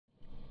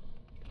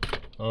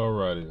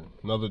Alrighty,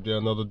 another day,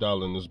 another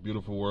dollar in this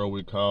beautiful world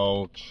we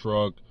call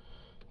truck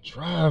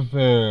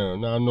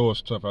driving. Now I know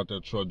it's tough out there,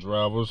 truck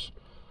drivers.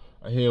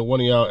 I hear one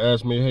of y'all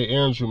ask me, hey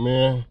Andrew,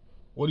 man,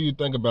 what do you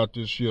think about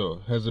this year?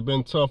 Has it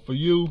been tough for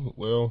you?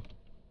 Well,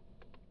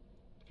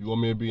 if you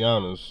want me to be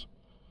honest,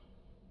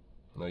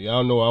 now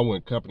y'all know I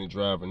went company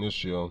driving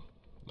this year.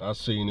 I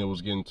seen it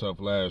was getting tough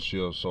last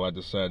year, so I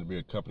decided to be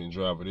a company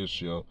driver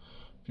this year.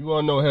 If you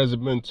want to know, has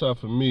it been tough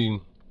for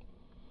me?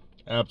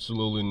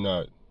 Absolutely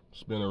not.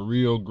 It's been a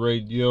real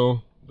great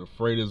year. The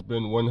freight has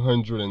been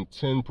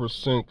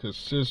 110%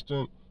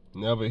 consistent.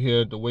 Never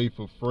had to wait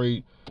for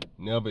freight.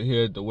 Never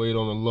had to wait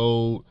on a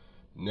load.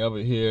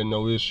 Never had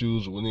no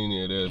issues with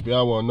any of that. If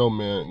y'all want to know,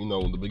 man, you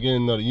know, the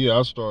beginning of the year,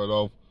 I started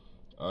off,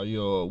 I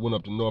went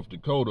up to North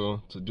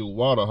Dakota to do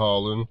water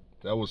hauling.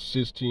 That was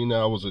 16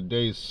 hours a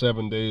day,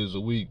 7 days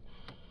a week,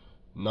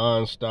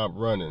 non-stop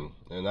running.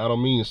 And I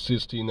don't mean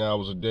 16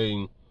 hours a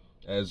day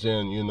as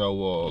in, you know,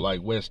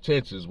 like West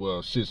Texas,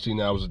 where 16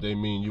 hours a day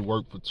mean you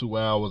work for 2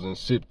 hours and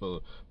sit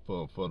for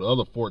the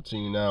other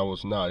 14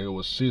 hours. Nah, it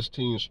was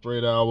 16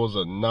 straight hours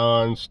of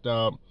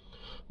non-stop,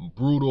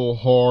 brutal,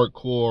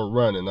 hardcore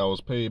running. I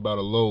was paid by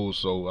the load,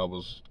 so I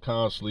was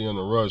constantly in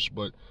a rush,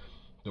 but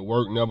the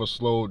work never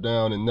slowed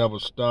down and never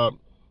stopped.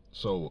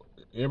 So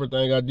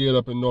everything I did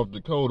up in North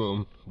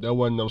Dakota, there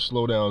wasn't no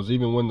slowdowns.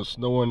 Even when the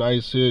snow and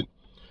ice hit,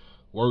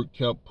 work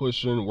kept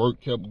pushing, work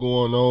kept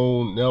going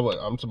on.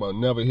 I'm talking about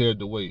never had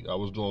to wait. I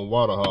was doing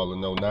water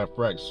hauling, though, not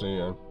frac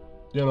sand.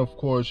 Then, of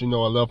course, you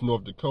know, I left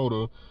North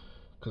Dakota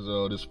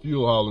because this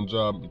fuel hauling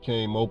job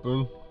became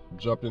open.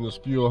 Jumped in this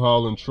fuel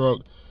hauling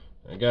truck.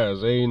 And guys,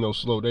 there ain't no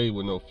slow day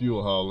with no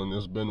fuel hauling.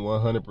 It's been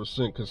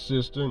 100%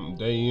 consistent,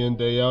 day in,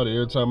 day out.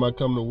 Every time I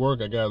come to work,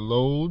 I got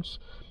loads.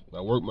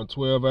 I work my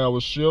 12-hour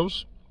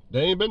shifts.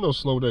 There ain't been no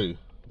slow day.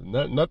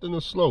 Nothing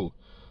is slow.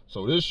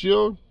 So this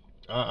year,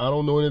 I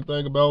don't know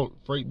anything about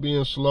freight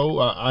being slow.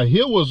 I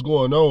hear what's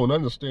going on.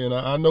 Understand,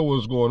 I know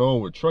what's going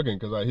on with trucking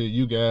because I hear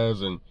you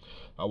guys and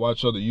I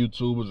watch other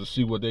YouTubers to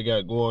see what they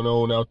got going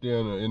on out there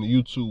in the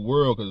YouTube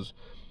world, because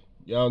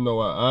y'all know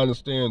I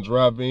understand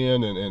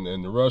drive-in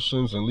and the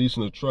Russians and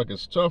leasing a truck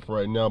is tough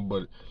right now,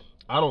 but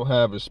I don't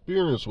have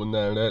experience with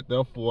none of that.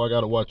 Therefore, I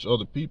got to watch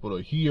other people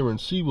to hear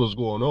and see what's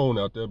going on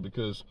out there,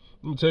 because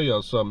let me tell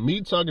y'all something. Me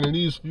talking to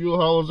these fuel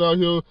haulers out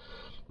here,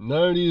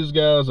 none of these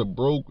guys are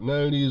broke.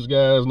 None of these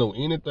guys know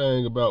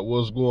anything about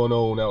what's going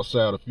on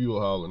outside of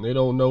fuel hauling. They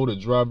don't know that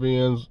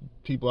drive-ins,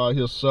 people out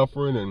here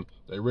suffering and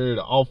they ready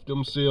to off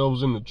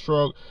themselves in the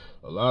truck.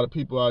 A lot of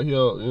people out here,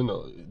 you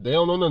know, they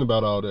don't know nothing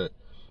about all that.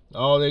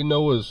 All they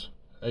know is,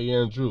 hey,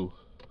 Andrew,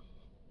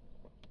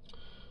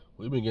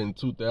 we've been getting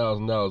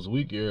 $2,000 a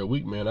week every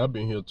week, man. I've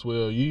been here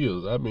 12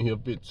 years. I've been here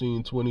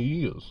 15, 20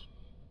 years.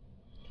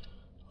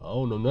 I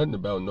don't know nothing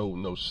about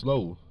no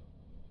slow.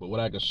 But what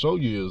I can show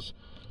you is,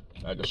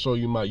 I can show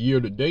you my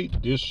year to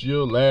date, this year,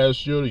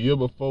 last year, the year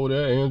before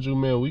that. Andrew,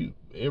 man,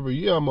 every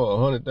year I'm at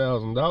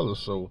 $100,000,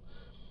 so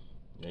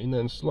ain't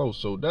nothing slow.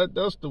 So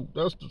that's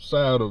the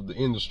side of the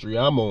industry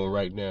I'm on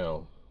right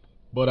now.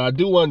 But I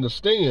do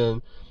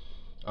understand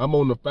I'm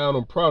on the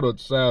final product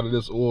side of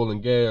this oil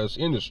and gas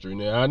industry.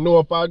 Now I know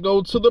if I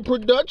go to the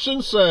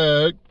production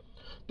side,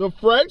 the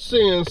frac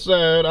sand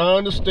side, I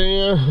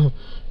understand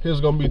it's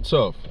gonna be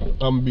tough. I'm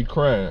gonna be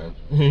crying.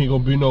 Ain't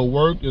gonna be no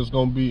work. It's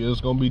gonna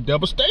be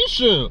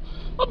devastation.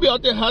 I'll be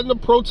out there having a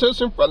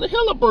protest in front of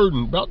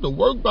Halliburton about the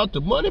work, about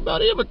the money,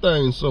 about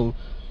everything. So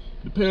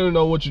depending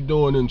on what you're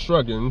doing in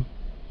trucking,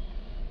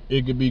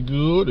 it could be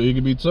good or it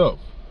could be tough.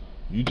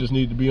 You just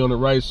need to be on the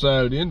right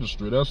side of the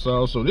industry. That's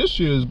all. So this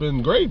year has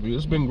been gravy.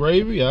 It's been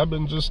gravy. I've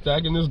been just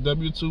stacking this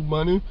W-2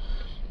 money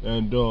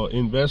and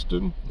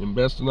investing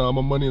all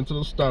my money into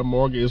the stock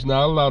market. It's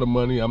not a lot of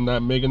money. I'm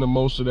not making the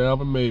most that I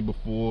ever made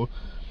before.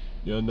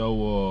 You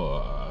know,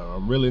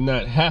 I'm really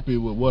not happy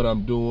with what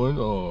I'm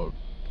doing.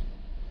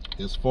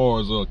 As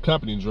far as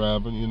company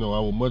driving, you know, I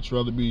would much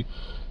rather be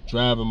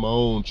driving my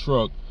own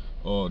truck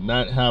or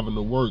not having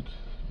to work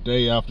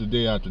day after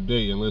day after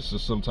day, unless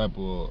it's some type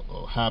of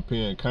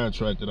high-paying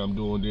contract that I'm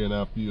doing there and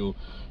I feel,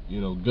 you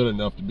know, good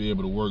enough to be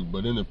able to work.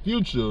 But in the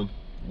future,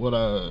 what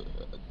I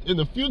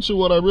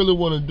really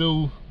want to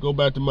do, go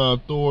back to my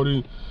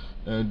authority,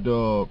 and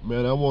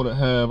man, I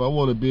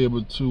want to be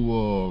able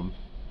to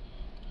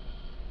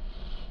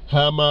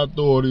have my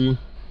authority,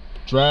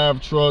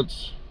 drive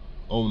trucks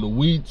on the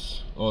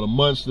weeks or the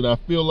months that I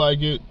feel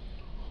like it.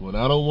 When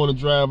I don't want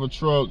to drive a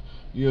truck,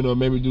 you know,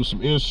 maybe do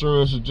some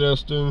insurance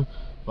adjusting.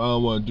 If I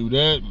don't want to do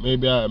that,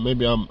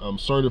 maybe I'm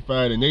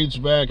certified in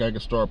HVAC. I can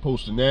start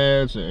posting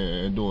ads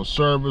and doing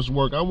service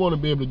work. I want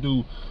to be able to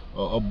do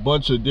a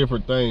bunch of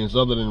different things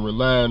other than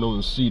relying on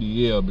the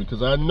CDL,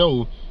 because I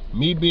know,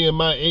 me being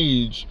my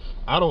age,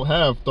 I don't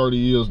have 30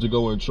 years to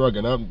go in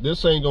trucking.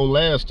 This ain't gonna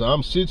last till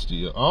I'm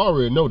 60. I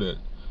already know that.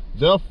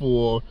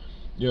 Therefore,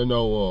 you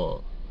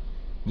know,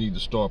 need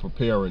to start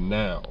preparing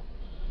now.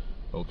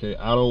 Okay,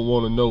 I don't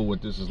want to know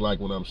what this is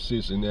like when I'm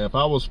 60. Now, if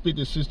I was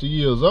 50, 60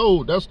 years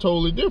old, that's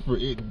totally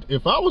different.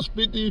 If I was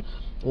 50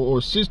 or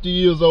 60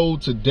 years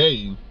old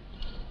today,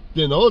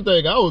 then the only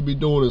thing I would be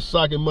doing is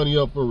socking money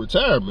up for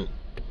retirement.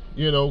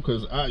 You know,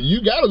 because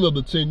you got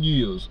another 10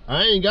 years.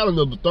 I ain't got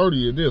another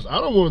 30 of this. I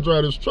don't want to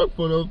drive this truck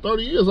for another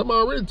 30 years. I'm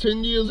already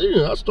 10 years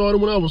in. I started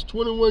when I was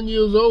 21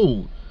 years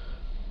old.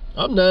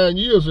 I'm 9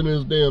 years in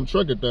this damn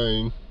trucking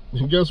thing.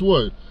 And guess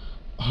what?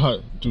 I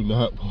do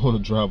not want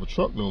to drive a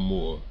truck no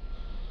more.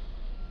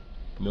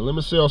 Now, let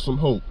me sell some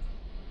hope.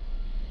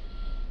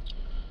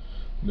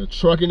 The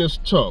trucking is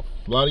tough.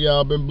 A lot of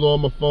y'all been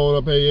blowing my phone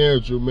up. Hey,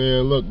 Andrew,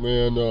 man, look,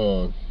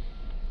 man,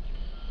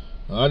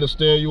 I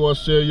understand you want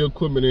to sell your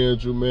equipment,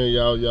 Andrew, man.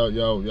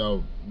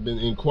 Y'all been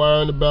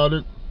inquiring about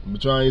it,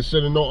 but y'all ain't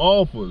sending no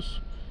offers.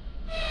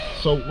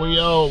 So when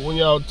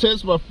y'all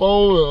text my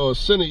phone or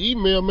send an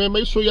email, man,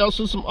 make sure y'all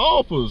send some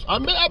offers. I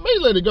may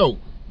let it go.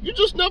 You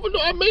just never know.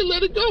 I may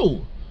let it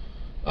go.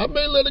 I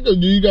may let it go.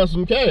 Do you got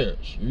some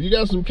cash? If you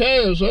got some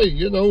cash, hey,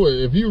 you know,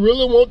 if you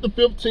really want the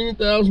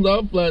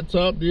 $15,000 flat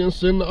top, then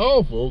send the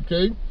offer,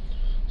 okay?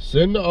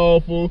 Send the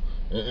offer,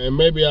 and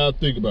maybe I'll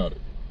think about it.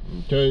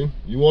 Okay,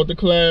 you want the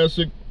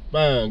classic,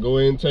 fine, go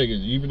ahead and take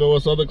it. Even though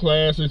it's other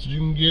classics you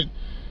can get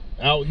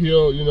out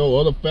here, you know,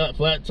 other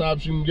flat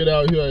tops you can get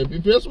out here.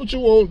 If that's what you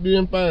want,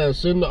 then fine,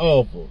 send the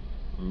offer.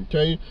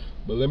 Okay,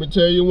 but let me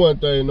tell you one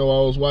thing. I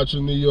was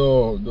watching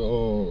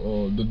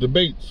the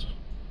debates.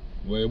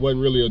 Well, it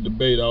wasn't really a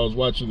debate. I was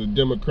watching the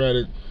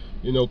Democratic,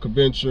 you know,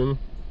 convention.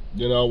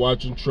 Then I was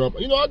watching Trump.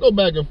 You know, I go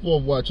back and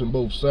forth watching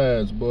both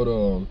sides, but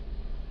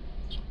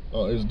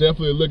it's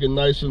definitely looking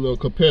nice and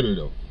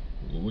competitive.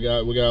 We got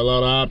a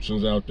lot of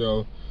options out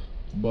there,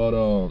 but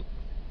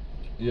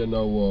you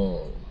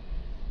know,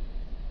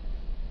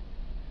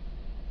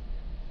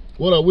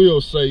 what I will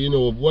say, you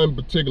know, if one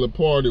particular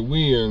party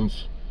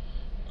wins,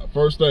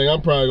 first thing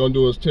I'm probably gonna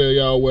do is tell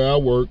y'all where I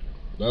work.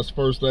 That's the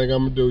first thing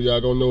I'm gonna do.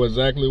 Y'all gonna know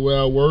exactly where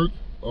I work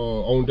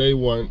on day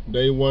one.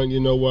 Day one,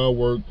 you know where I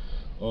work.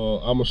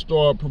 I'm gonna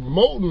start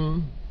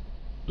promoting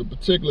the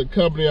particular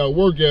company I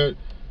work at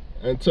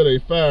until they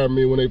fire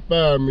me. When they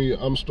fire me,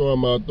 I'm starting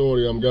my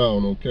authority, I'm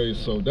gone, okay?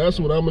 So that's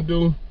what I'm gonna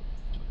do,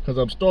 because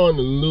I'm starting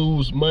to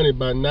lose money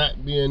by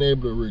not being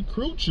able to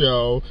recruit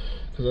y'all,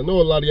 because I know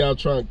a lot of y'all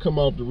trying to come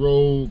off the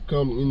road,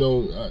 you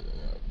know,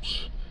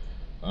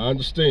 I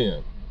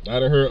understand. I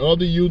done heard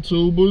other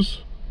YouTubers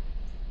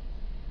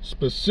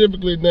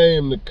specifically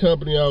name the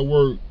company I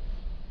work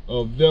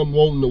of them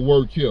wanting to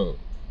work here.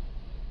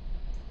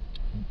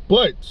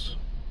 But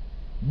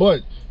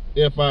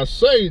if I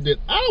say that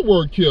I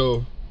work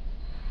here,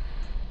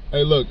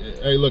 hey look,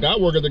 I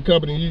work at the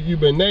company you've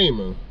been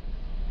naming,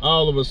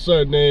 all of a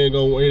sudden it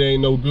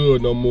ain't no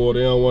good no more.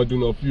 They don't want to do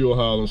no fuel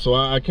hauling. So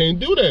I can't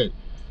do that.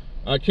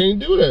 I can't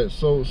do that.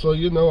 So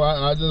you know,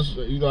 I just,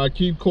 you know, I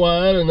keep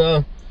quiet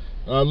and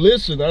I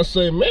listen. I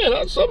say,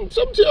 man, some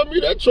tell me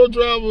that truck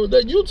driver,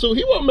 that YouTube,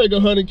 he want to make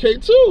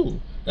 100K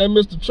too at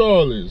Mr.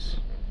 Charlie's.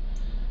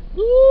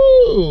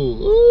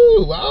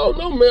 Ooh, I don't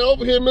know, man.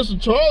 Over here, Mr.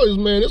 Charlie's,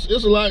 man, it's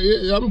a lot.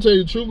 I'm gonna tell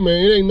you the truth,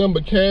 man. It ain't nothing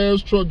but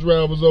cash truck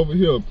drivers over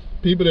here.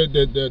 People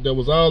that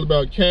was all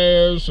about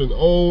cash and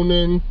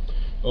owning,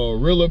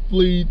 real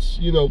fleets,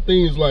 you know,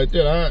 things like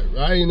that.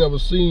 I ain't never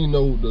seen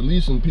the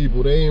leasing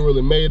people. They ain't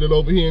really made it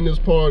over here in this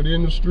part of the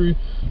industry.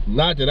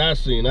 Not that I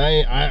seen.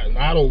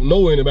 I don't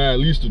know anybody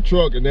leased a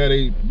truck and that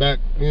they back,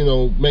 you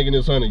know, making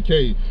this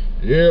 100K.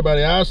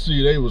 Everybody I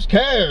see, they was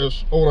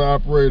cash owner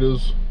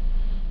operators.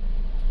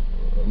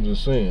 I'm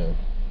just saying,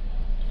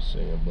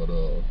 but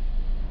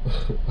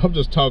I'm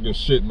just talking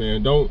shit,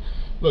 man. Don't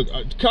look,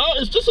 Kyle,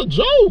 it's just a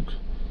joke.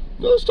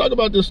 Let's talk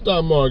about this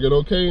stock market,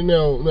 okay?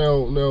 Now,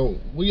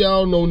 we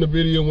all know the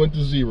video went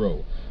to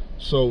zero.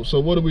 So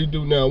what do we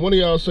do now? One of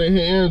y'all say,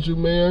 hey, Andrew,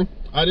 man,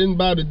 I didn't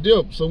buy the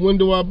dip, so when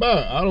do I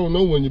buy? I don't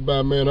know when you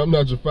buy, man. I'm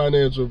not your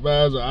financial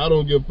advisor. I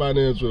don't give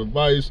financial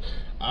advice.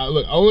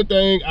 Look, only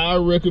thing I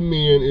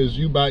recommend is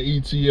you buy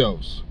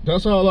ETFs.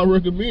 That's all I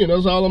recommend.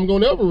 That's all I'm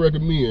gonna ever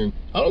recommend.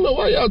 I don't know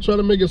why y'all trying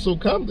to make it so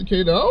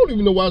complicated. I don't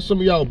even know why some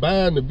of y'all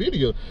buying the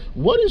video.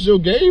 What is your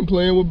game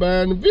plan with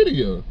buying the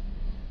video?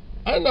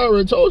 I done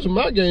already told you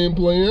my game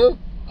plan.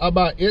 I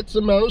buy X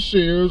amount of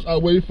shares. I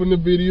wait for the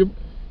video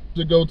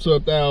to go to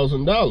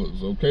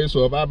 $1,000. Okay,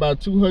 so if I buy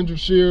 200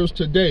 shares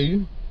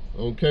today,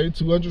 okay,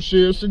 200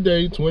 shares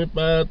today,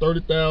 $25,000,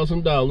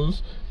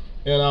 $30,000,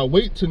 and I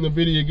wait till the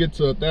video get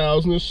to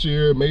 1,000 a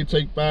share. It may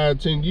take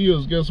 5-10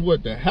 years. Guess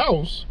what? The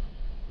house,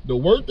 the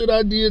work that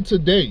I did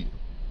today,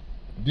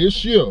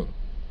 this year,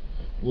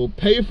 will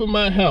pay for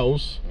my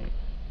house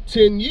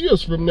 10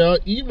 years from now,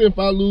 even if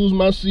I lose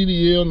my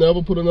CDL,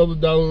 never put another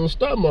dollar in the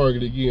stock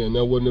market again.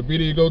 Now, when the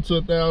video go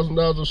to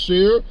 $1,000 a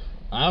share,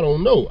 I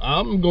don't know.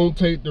 I'm going to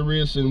take the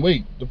risk and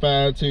wait the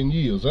 5-10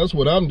 years. That's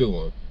what I'm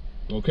doing.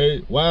 Okay,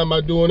 why am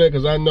I doing that?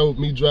 Because I know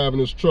me driving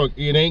this truck,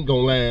 it ain't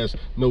going to last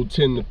no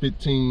 10 to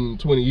 15,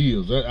 20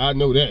 years. I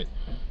know that.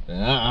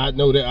 And I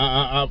know that.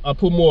 I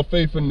put more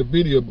faith in the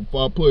video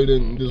before I put it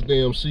in this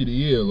damn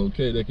CDL,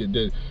 okay?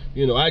 That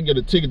you know, I get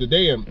a ticket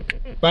today and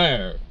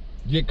fired.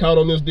 Get caught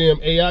on this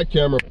damn AI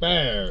camera,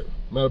 fired.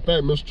 Matter of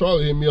fact, Mr.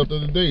 Charlie hit me up the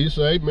other day. He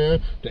said, hey,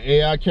 man, the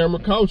AI camera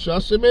caught you. I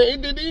said, man,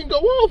 it didn't even go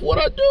off.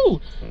 What'd I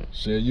do?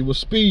 Said you were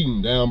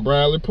speeding down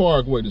Bradley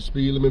Parkway. The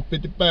speed limit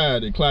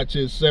 55. The clock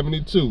hit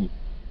 72.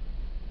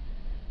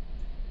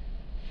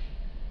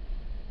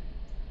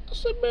 I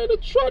said, man, the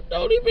truck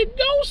don't even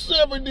go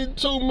 72,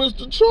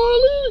 Mr.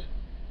 Charlie.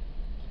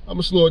 I'm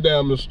going to slow it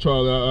down, Mr.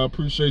 Charlie. I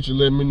appreciate you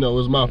letting me know.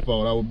 It's my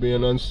fault. I was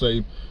being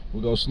unsafe.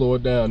 We're going to slow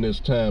it down this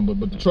time. But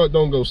the truck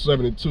don't go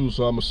 72,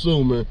 so I'm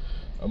assuming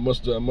it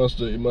must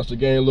have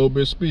gained a little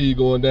bit of speed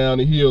going down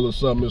the hill or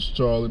something, Mr.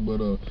 Charlie.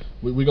 But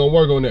we going to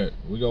work on that.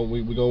 We're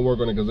going to work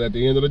on it, because at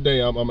the end of the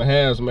day, I'm a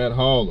hazmat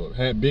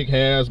hauler. Big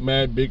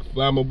hazmat, big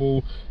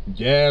flammable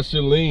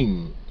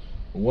gasoline.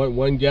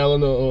 One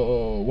gallon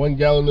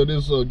of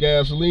this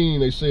gasoline,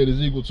 they said,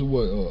 is equal to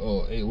what?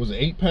 Was it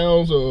 8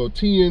 pounds of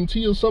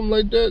TNT or something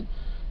like that?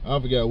 I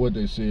forgot what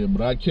they said,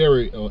 but I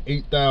carry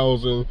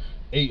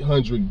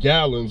 8,800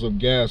 gallons of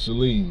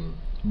gasoline.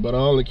 But I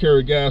only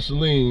carry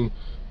gasoline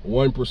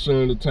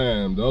 1% of the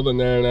time. The other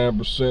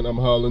 99% I'm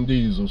hauling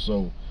diesel.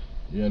 So,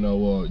 you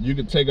know, you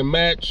can take a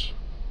match,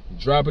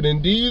 drop it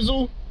in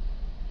diesel,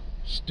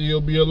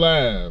 still be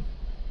alive.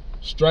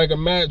 Strike a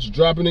match,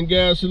 drop it in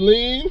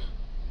gasoline,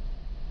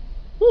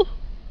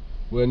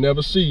 we'll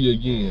never see you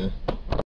again.